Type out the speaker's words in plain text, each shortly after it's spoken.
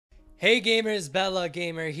Hey gamers, Bella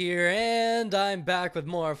Gamer here, and I'm back with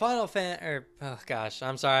more oh gosh,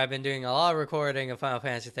 I'm sorry, I've been doing a lot of recording of Final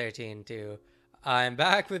Fantasy 13 too. I'm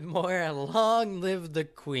back with more Long Live the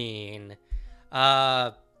Queen. Uh,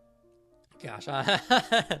 gosh,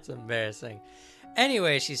 that's embarrassing.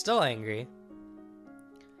 Anyway, she's still angry.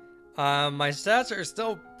 My stats are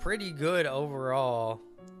still pretty good overall.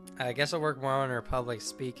 I guess I'll work more on her public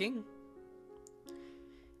speaking.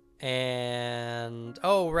 And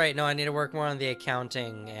oh right, no, I need to work more on the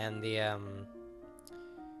accounting and the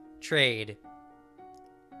trade.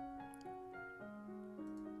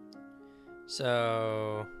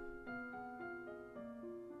 So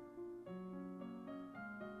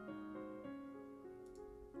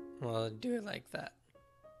we'll do it like that.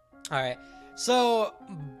 All right. So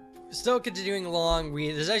still continuing along,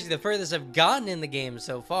 this is actually the furthest I've gotten in the game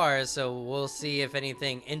so far, so we'll see if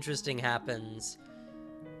anything interesting happens.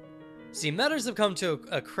 See, matters have come to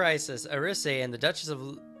a crisis. Arise and the Duchess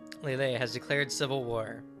of Lille has declared civil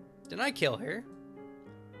war. Didn't I kill her?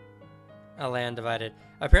 A land divided.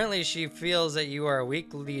 Apparently she feels that you are a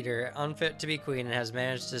weak leader, unfit to be queen, and has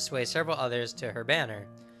managed to sway several others to her banner.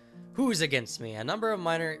 Who's against me? A number of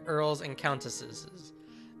minor earls and countesses.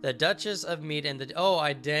 The Duchess of Mead and the... Oh,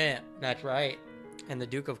 I didn't. That's right. And the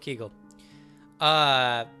Duke of Kegel.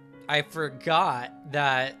 I forgot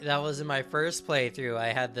that was in my first playthrough.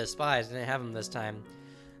 I had the spies. I didn't have them this time.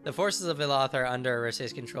 The forces of Iloth are under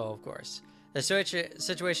Arise's control, of course. The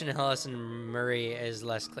situation in Hellas and Murray is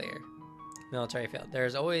less clear. Military failed.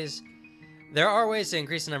 There are ways to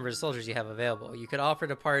increase the number of soldiers you have available. You could offer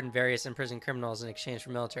to pardon various imprisoned criminals in exchange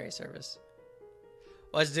for military service.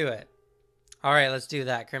 Let's do it. Alright, let's do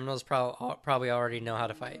that. Criminals probably already know how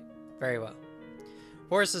to fight. Very well.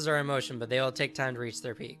 Forces are in motion, but they will take time to reach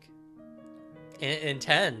their peak.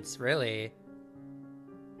 Intense, really.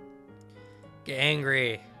 Get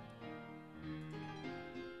angry.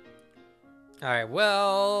 Alright,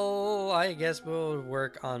 well, I guess we'll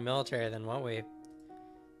work on military then, won't we?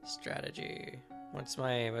 Strategy. What's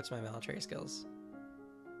my military skills?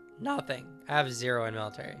 Nothing. I have 0 in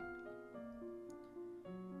military.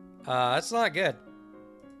 That's not good.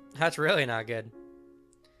 That's really not good.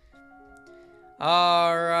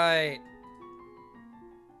 Alright.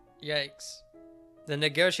 Yikes. The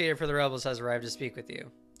negotiator for the rebels has arrived to speak with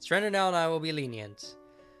you. Surrender now and I will be lenient.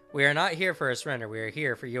 We are not here for a surrender, we are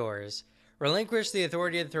here for yours. Relinquish the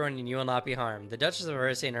authority of the throne and you will not be harmed. The Duchess of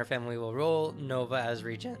Arise and her family will rule Nova as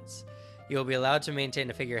regents. You will be allowed to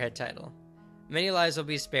maintain a figurehead title. Many lives will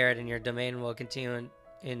be spared and your domain will continue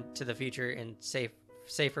into the future in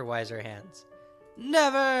safer, wiser hands.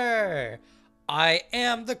 Never! I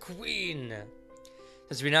am the queen!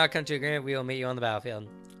 Since we now come to agreement, we will meet you on the battlefield.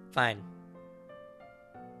 Fine.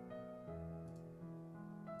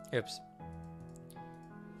 Oops.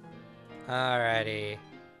 Alrighty.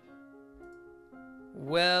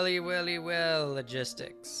 Welly,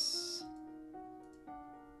 logistics.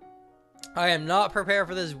 I am not prepared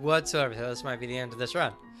for this whatsoever, so this might be the end of this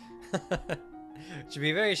run. Should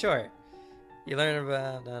be very short. You learn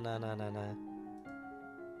about... No.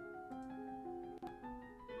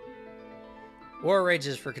 War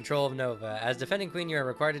rages for control of Nova. As defending queen, you are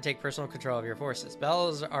required to take personal control of your forces.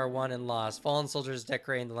 Battles are won and lost. Fallen soldiers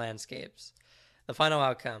decorating the landscapes. The final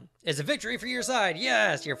outcome is a victory for your side.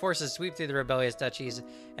 Yes, your forces sweep through the rebellious duchies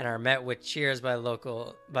and are met with cheers by the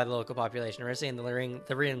local population. Arise and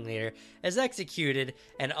the ringleader is executed,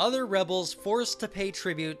 and other rebels forced to pay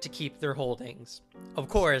tribute to keep their holdings. Of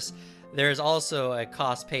course, there is also a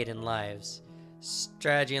cost paid in lives.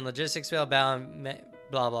 Strategy and logistics fail.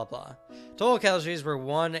 Blah blah blah. Total casualties were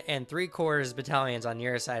 1 3/4 battalions on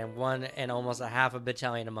your side and 1 and almost a half a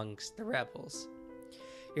battalion amongst the rebels.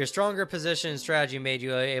 Your stronger position and strategy made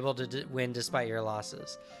you able to win despite your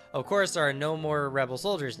losses. Of course, there are no more rebel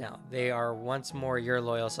soldiers now. They are once more your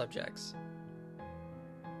loyal subjects.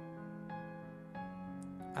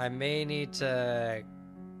 I may need to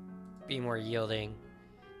be more yielding.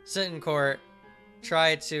 Sit in court.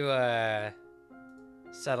 Try to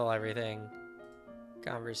settle everything.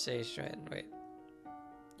 Conversation. Wait.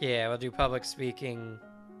 Yeah, we'll do public speaking.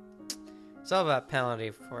 It's all about penalty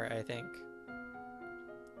for it, I think.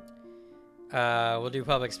 We'll do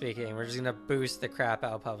public speaking. We're just gonna boost the crap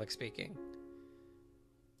out of public speaking.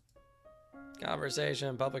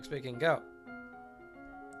 Conversation, public speaking, go.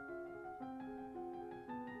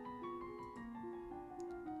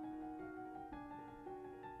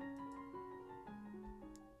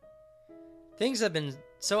 Things have been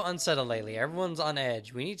so unsettled lately. Everyone's on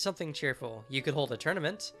edge. We need something cheerful. You could hold a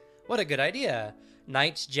tournament. What a good idea.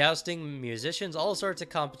 Knights, jousting, musicians, all sorts of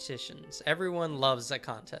competitions. Everyone loves a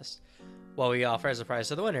contest. what we offer as a prize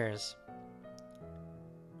to the winners.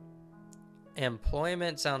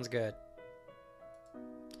 Employment sounds good.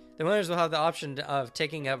 The winners will have the option of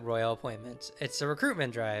taking up royal appointments. It's a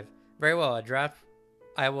recruitment drive. Very well.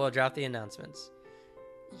 I will draft the announcements.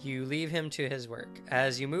 You leave him to his work.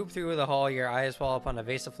 As you move through the hall, your eyes fall upon a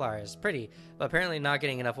vase of flowers. Pretty, but apparently not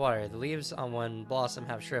getting enough water. The leaves on one blossom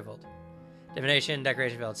have shriveled. Divination,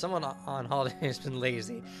 decoration failed. Someone on holiday has been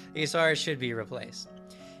lazy. These flowers should be replaced.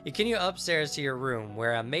 You continue upstairs to your room,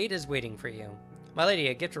 where a maid is waiting for you. My lady,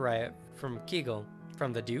 a gift arrived from Kegel.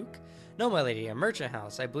 From the Duke? No, my lady, a merchant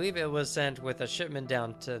house. I believe it was sent with a shipment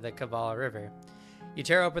down to the Kavala River. You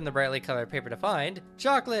tear open the brightly colored paper to find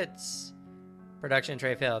chocolates! Production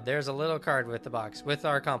tray failed. There's a little card with the box. With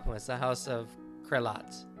our compliments, the House of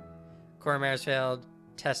Krelat. Cormares failed.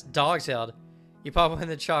 Test dogs failed. You pop one of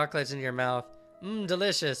the chocolates into your mouth. Mmm,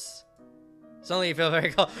 delicious. Suddenly you feel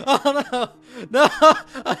very cold. Oh no! No!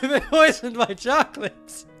 I've been poisoned by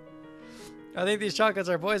chocolates! I think these chocolates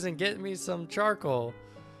are poison. Get me some charcoal.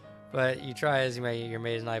 But you try as you may, your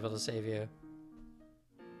maid is not able to save you.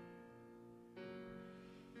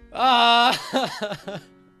 Ah!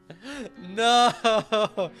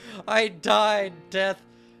 No! I died.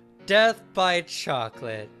 Death by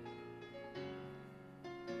chocolate.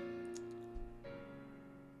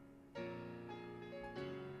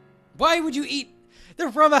 Why would you eat?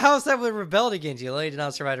 They're from a house that would rebelled against you. Lily did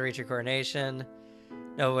not survive to reach her coronation.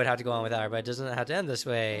 No, it would have to go on without her, but it doesn't have to end this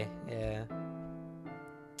way. Yeah.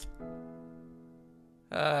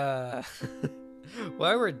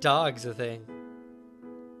 Why were dogs a thing?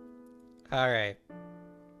 Alright.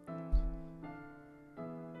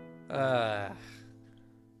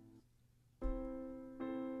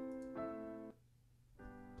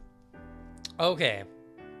 Okay.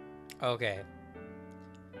 Okay.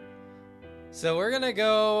 So we're gonna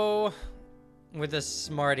go with the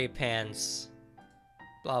Smarty Pants.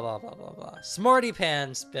 Blah, blah, blah, blah, blah. Smarty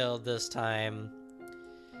Pants build this time.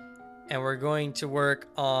 And we're going to work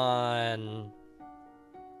on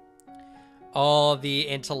all the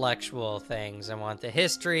intellectual things. I want the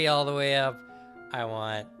history all the way up. I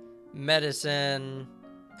want medicine,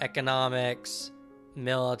 economics,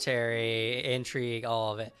 military, intrigue,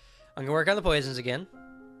 all of it. I'm going to work on the poisons again.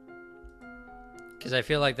 Because I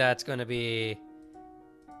feel like that's going to be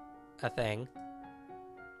a thing.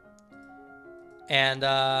 And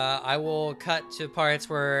I will cut to parts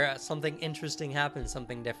where something interesting happens,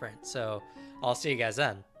 something different. So I'll see you guys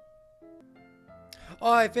then.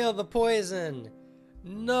 Oh, I failed the poison.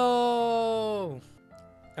 No.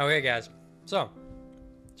 Okay, guys. So,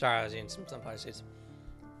 sorry, I was eating some sunflower seeds.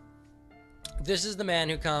 This is the man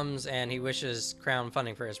who comes and he wishes crown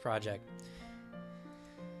funding for his project.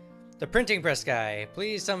 The printing press guy.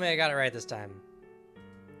 Please tell me I got it right this time.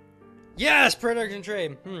 Yes, production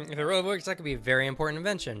trade. If it really works, that could be a very important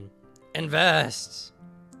invention. Invest.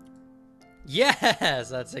 Yes,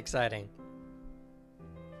 that's exciting.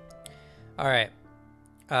 All right.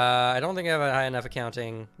 I don't think I have a high enough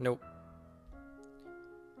accounting. Nope.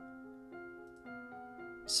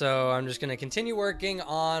 So I'm just going to continue working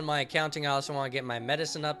on my accounting. I also want to get my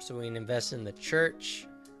medicine up so we can invest in the church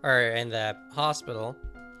or in the hospital.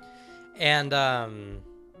 And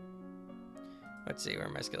let's see where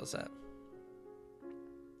my skills at.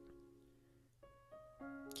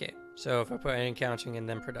 Okay, so if I put in accounting and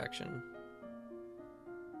then production.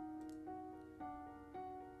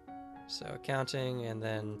 So accounting and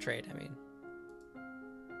then trade, I mean.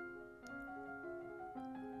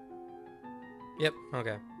 Yep,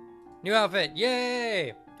 okay. New outfit,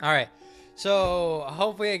 yay! All right, so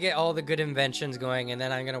hopefully I get all the good inventions going, and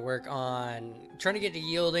then I'm gonna work on trying to get to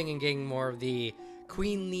yielding and getting more of the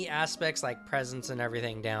queenly aspects like presents and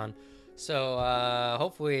everything down. So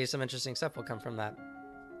hopefully some interesting stuff will come from that.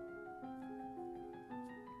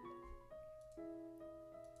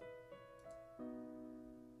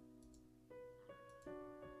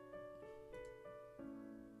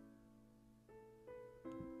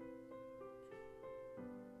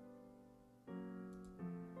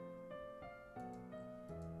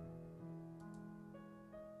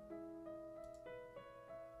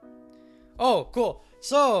 Oh, cool.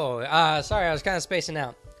 So, sorry, I was kind of spacing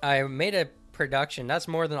out. I made a production. That's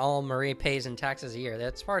more than all Marie pays in taxes a year.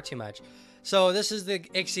 That's far too much. So this is the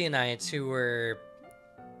Ixionites who were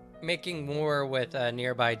making war with a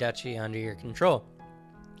nearby duchy under your control.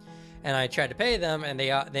 And I tried to pay them, and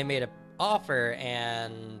they made an offer,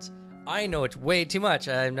 and I know it's way too much.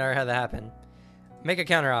 I've never had that happen. Make a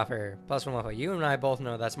counter offer. Plus one level. You and I both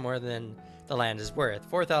know that's more than the land is worth.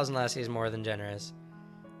 4,000 lassie is more than generous.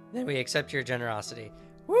 Then we accept your generosity.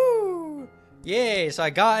 Woo! Yay! So I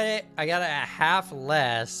got it. I got it at half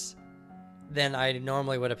less. than I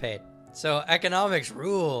normally would have paid. So economics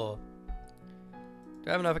rule. Do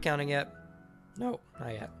I have enough accounting yet? No,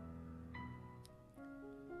 not yet.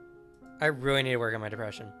 I really need to work on my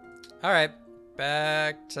depression. All right,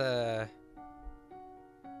 back to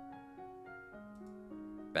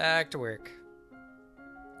work.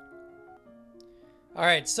 All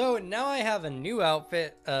right, so now I have a new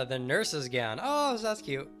outfit, the nurse's gown. Oh, that's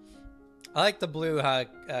cute. I like the blue, how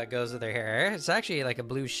it goes with her hair. It's actually like a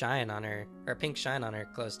blue shine on her, or a pink shine on her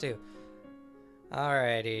clothes too.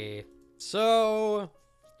 Alrighty, so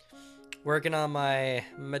working on my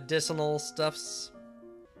medicinal stuffs.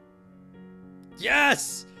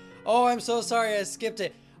 Yes! Oh, I'm so sorry I skipped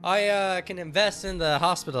it. I can invest in the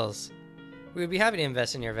hospitals. We would be happy to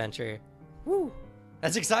invest in your venture. Woo!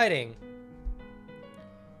 That's exciting.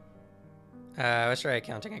 Let's try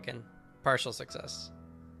accounting again. Partial success.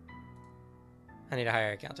 I need a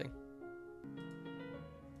higher accounting.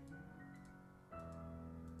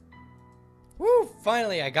 Woo!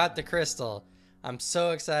 Finally, I got the crystal. I'm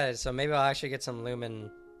so excited. So maybe I'll actually get some lumen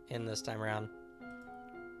in this time around.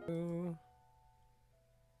 Ooh.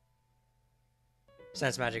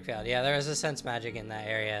 Sense magic failed. Yeah, there is a sense magic in that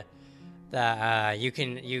area that you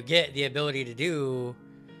get the ability to do,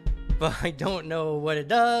 but I don't know what it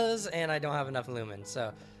does, and I don't have enough lumen,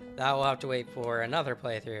 so that will have to wait for another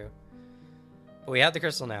playthrough. But we have the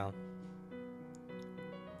crystal now.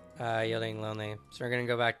 Yielding lonely. So we're gonna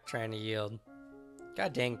go back to trying to yield.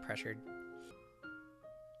 God dang, pressured.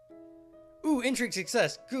 Ooh, intrigue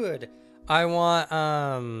success. Good. I want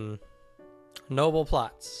noble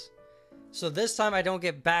plots. So this time I don't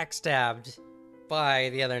get backstabbed by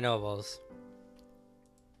the other nobles.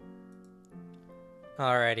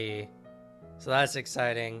 Alrighty. So that's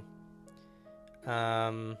exciting.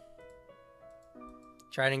 Try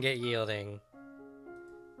to get yielding.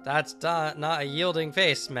 That's not a yielding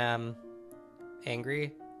face, ma'am.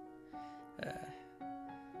 Angry?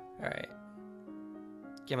 Alright.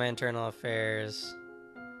 Get my internal affairs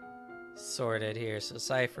sorted here. So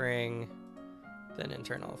ciphering, then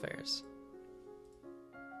internal affairs.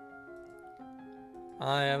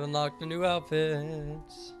 I have unlocked the new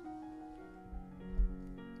outfits.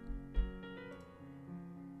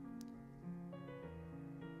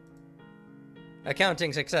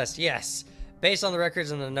 Accounting success, yes. Based on the records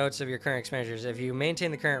and the notes of your current expenditures, if you maintain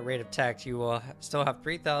the current rate of tax, you will still have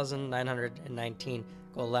 3,919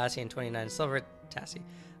 gold lassie and 29 silver tassie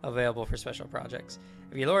available for special projects.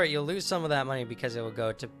 If you lower it, you'll lose some of that money because it will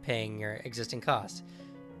go to paying your existing costs.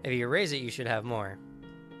 If you raise it, you should have more.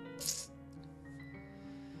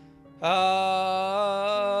 I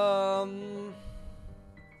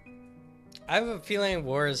have a feeling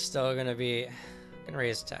war is still gonna be... Gonna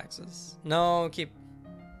raise taxes. No, keep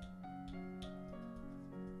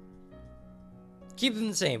them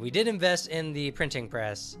the same. We did invest in the printing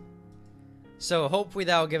press, so hopefully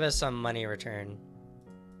that will give us some money return.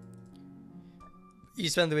 You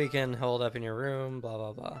spend the weekend holed up in your room, blah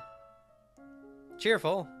blah blah.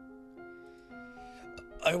 Cheerful.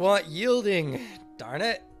 I want yielding, darn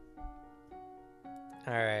it.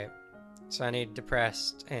 Alright, so I need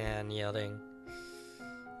depressed and yielding.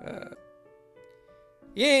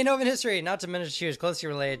 Yay, Novan history! Not to mention she was closely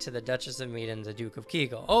related to the Duchess of Mead and the Duke of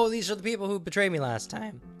Kegel. Oh, these are the people who betrayed me last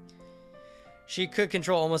time. She could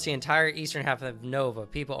control almost the entire eastern half of Nova.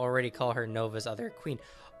 People already call her Nova's other queen.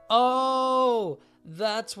 Oh,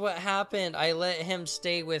 that's what happened. I let him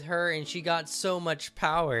stay with her and she got so much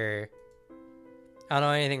power. I don't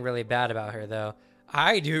know anything really bad about her, though.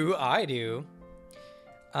 I do.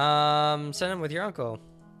 Send him with your uncle.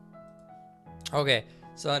 Okay.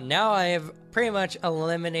 So now I have pretty much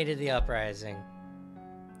eliminated the uprising.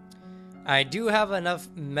 I do have enough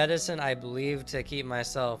medicine, I believe, to keep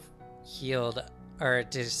myself healed, or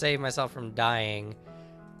to save myself from dying.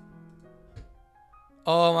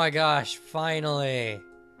 Oh my gosh, finally.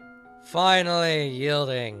 Finally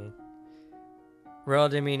yielding. Royal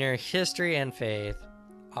demeanor, history, and faith.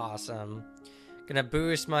 Awesome. Gonna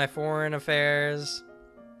boost my foreign affairs.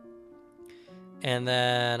 And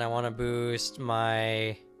then I want to boost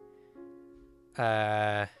my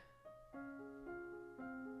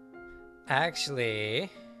actually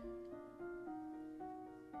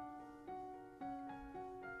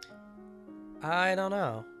I don't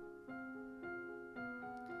know.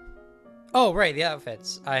 Oh, right, the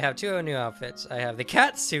outfits. I have two new outfits. I have the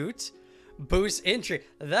cat suit, boost entry.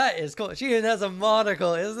 That is cool. She even has a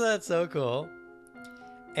monocle. Isn't that so cool?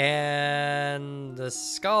 And the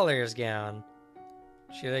scholar's gown.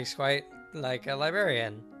 She looks quite like a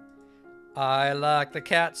librarian. I like the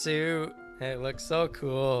cat suit. It looks so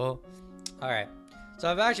cool. Alright.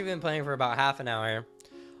 So I've actually been playing for about half an hour.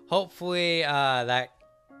 hopefully that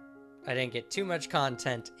I didn't get too much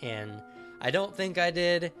content in. I don't think I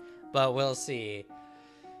did, but we'll see.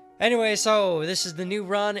 Anyway, so this is the new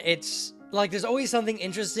run. It's like there's always something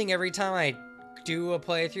interesting every time I do a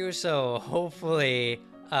playthrough, so hopefully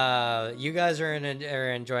you guys are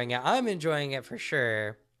enjoying it. I'm enjoying it for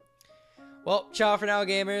sure. Well, ciao for now,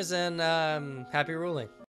 gamers, and happy ruling.